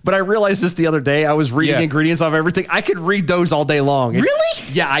English, but I realized this the other day. I was reading ingredients of everything. I could read those all day long. Really?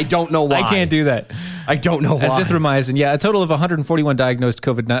 Yeah, I don't know why. I can't do that. I don't know why. Azithromycin. Yeah, a total of 141 diagnosed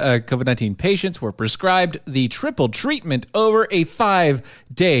COVID-19 patients were prescribed the triple treatment over a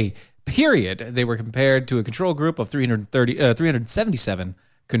 5-day period. They were compared to a control group of 377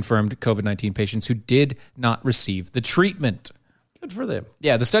 confirmed COVID-19 patients who did not receive the treatment. Good for them.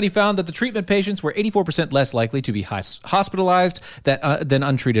 Yeah, the study found that the treatment patients were 84% less likely to be hospitalized than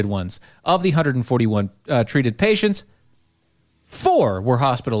untreated ones. Of the 141 treated patients, 4 were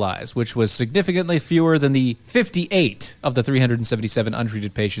hospitalized, which was significantly fewer than the 58 of the 377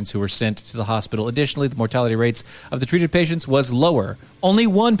 untreated patients who were sent to the hospital. Additionally, the mortality rates of the treated patients was lower. Only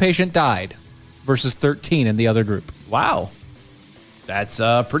 1 patient died versus 13 in the other group. Wow. That's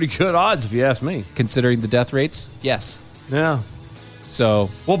pretty good odds, if you ask me. Considering the death rates, yes. Yeah. So,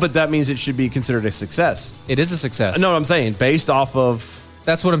 well, but that means it should be considered a success. It is a success. No, I'm saying based off of.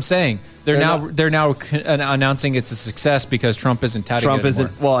 That's what I'm saying. They're now announcing it's a success because Trump isn't touting it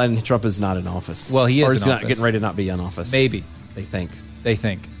anymore. Well, and Trump is not in office. Well, he is. Or he's in office. Getting ready to not be in office. Maybe they think.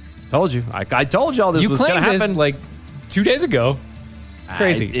 Told you. I told you all this was going to happen. You claimed this like 2 days ago. It's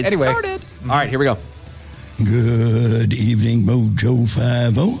crazy. It started. All right, here we go. Good evening, Mojo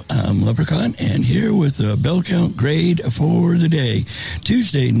 50. I'm Leprechaun, and here with the bell count grade for the day.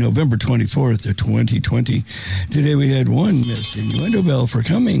 Tuesday, November 24th of 2020. Today we had 1 missed innuendo bell for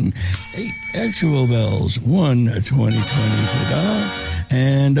coming, 8 actual bells, 1 2020 ta-da,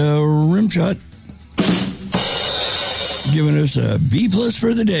 and a rim shot giving us a B+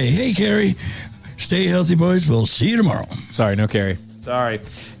 for the day. Hey, Carrie, stay healthy, boys. We'll see you tomorrow. Sorry, no Carrie. Sorry.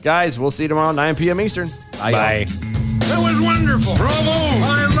 Guys, we'll see you tomorrow, 9 p.m. Eastern. Bye. That was wonderful. Bravo.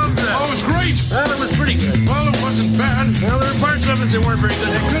 I loved that. Oh, it was great. Well, it was pretty good. Well, it wasn't bad. Well, there were parts of it that weren't very good.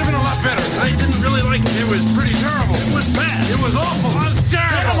 It could have been a lot better. I didn't really like it. It was pretty terrible. It was bad. It was awful. It was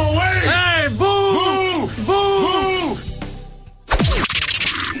terrible. Get him away. Hey, boo. Boo. Boo.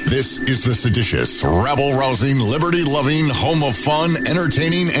 This is the seditious, rabble-rousing, liberty-loving, home of fun,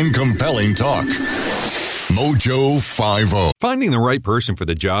 entertaining, and compelling talk. Mojo 50. Finding the right person for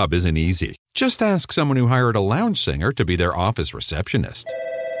the job isn't easy. Just ask someone who hired a lounge singer to be their office receptionist.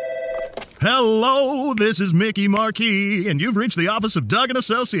 Hello, this is Mickey Marquis, and you've reached the office of Doug &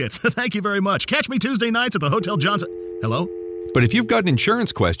 Associates. Thank you very much. Catch me Tuesday nights at the Hotel Johnson. Hello? But if you've got an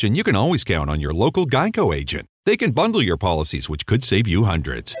insurance question, you can always count on your local Geico agent. They can bundle your policies, which could save you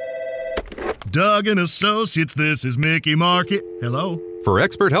hundreds. Doug & Associates, this is Mickey Marquis. Hello? For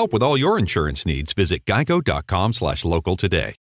expert help with all your insurance needs, visit geico.com/local today.